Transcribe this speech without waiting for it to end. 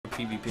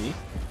PvP.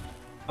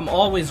 I'm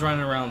always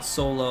running around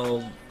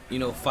solo, you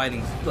know,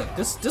 fighting. Look,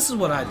 this is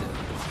what I do.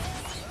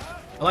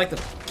 I like to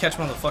catch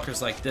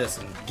motherfuckers like this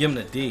and give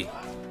them the D.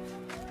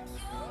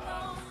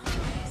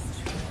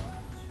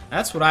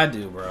 That's what I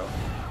do, bro.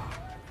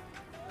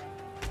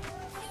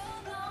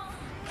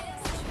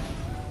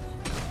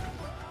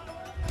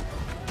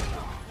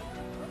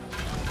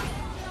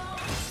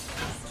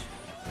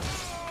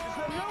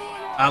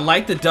 I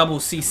like the double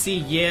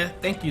CC, yeah.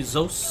 Thank you,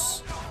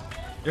 Zos.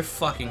 You're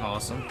fucking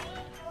awesome.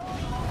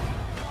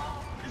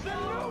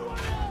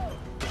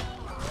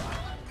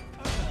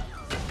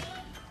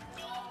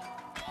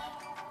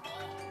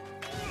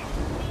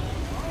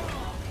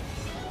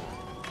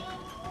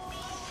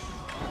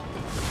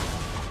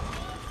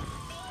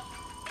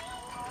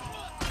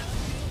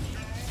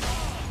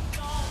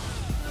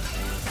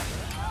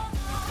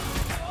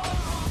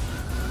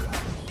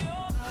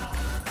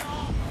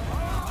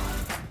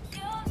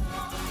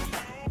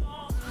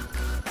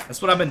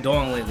 That's what I've been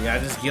doing lately. I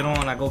just get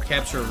on, I go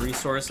capture a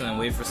resource, and then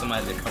wait for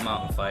somebody to come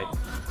out and fight.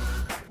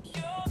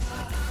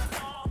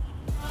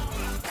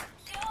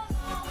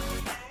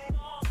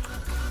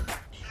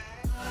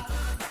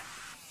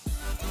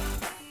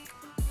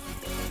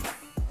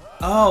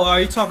 Oh,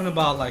 are you talking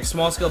about like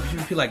small scale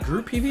PvP, like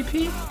group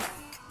PvP?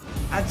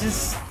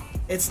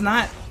 It's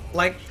not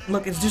like,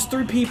 look, it's just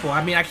 3 people.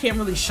 I mean, I can't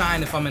really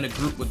shine if I'm in a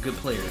group with good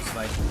players.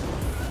 Like,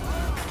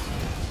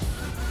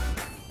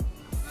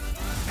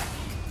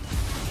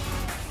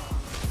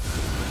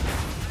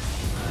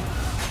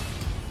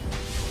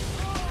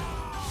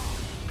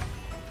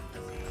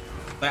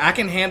 I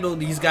can handle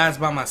these guys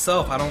by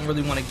myself. I don't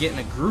really want to get in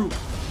a group.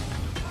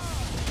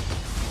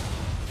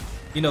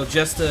 You know,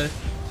 just to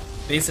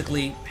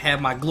basically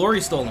have my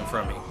glory stolen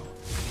from me.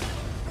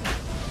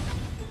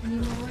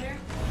 Need more water?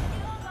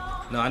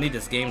 No, I need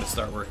this game to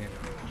start working.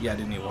 Yeah, I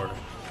do need water.